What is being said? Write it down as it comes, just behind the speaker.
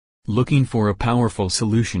Looking for a powerful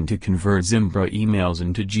solution to convert Zimbra emails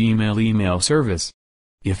into Gmail email service?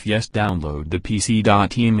 If yes, download the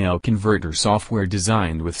PCDOTS Email Converter software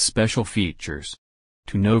designed with special features.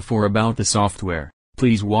 To know more about the software,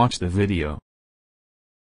 please watch the video.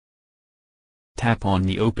 Tap on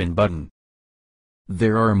the Open button.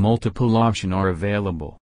 There are multiple options are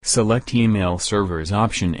available. Select Email Servers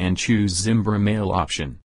option and choose Zimbra Mail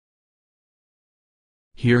option.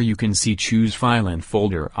 Here you can see Choose File and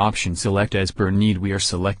Folder option. Select as per need. We are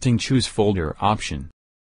selecting Choose Folder option.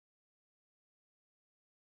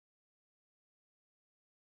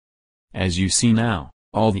 As you see now,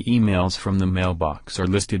 all the emails from the mailbox are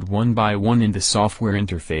listed one by one in the software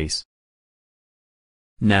interface.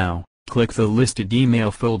 Now, click the listed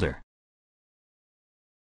email folder.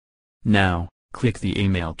 Now, click the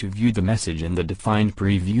email to view the message in the defined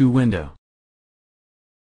preview window.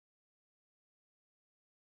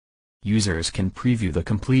 Users can preview the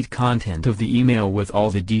complete content of the email with all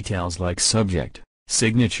the details like subject,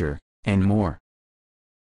 signature, and more.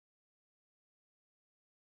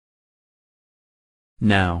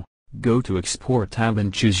 Now, go to Export tab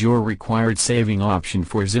and choose your required saving option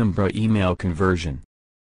for Zimbra email conversion.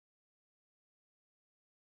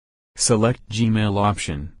 Select Gmail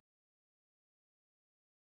option.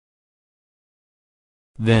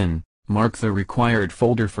 Then, mark the required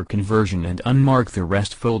folder for conversion and unmark the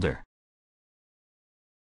rest folder.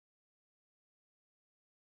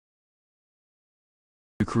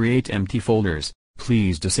 To create empty folders,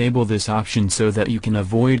 please disable this option so that you can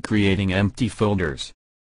avoid creating empty folders.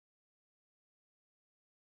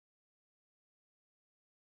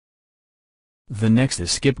 The next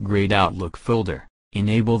is Skip Grayed Outlook folder.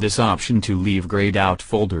 Enable this option to leave grayed out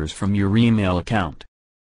folders from your email account.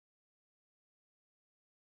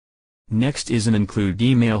 Next is an Include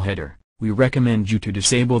Email Header. We recommend you to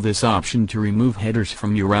disable this option to remove headers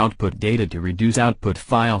from your output data to reduce output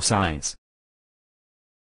file size.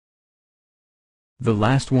 The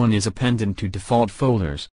last one is Appended to Default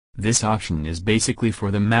Folders. This option is basically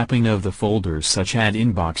for the mapping of the folders such as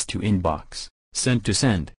Inbox to Inbox, Sent to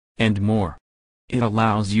Send, and more. It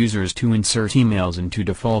allows users to insert emails into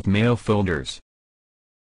default mail folders.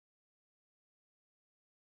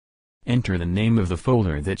 Enter the name of the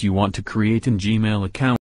folder that you want to create in Gmail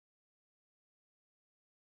account.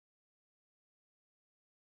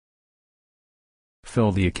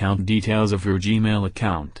 Fill the account details of your Gmail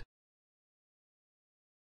account.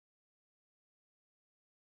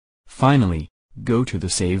 Finally, go to the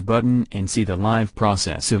Save button and see the live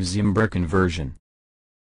process of Zimbra conversion.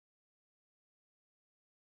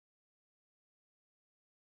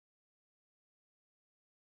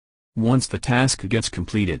 Once the task gets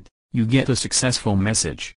completed, you get a successful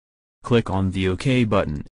message. Click on the OK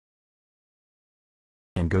button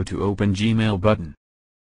and go to Open Gmail button.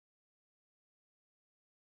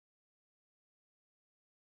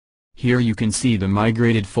 Here you can see the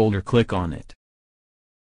migrated folder. Click on it.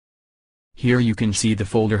 Here you can see the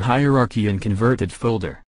folder hierarchy and converted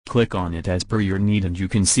folder. Click on it as per your need and you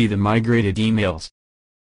can see the migrated emails.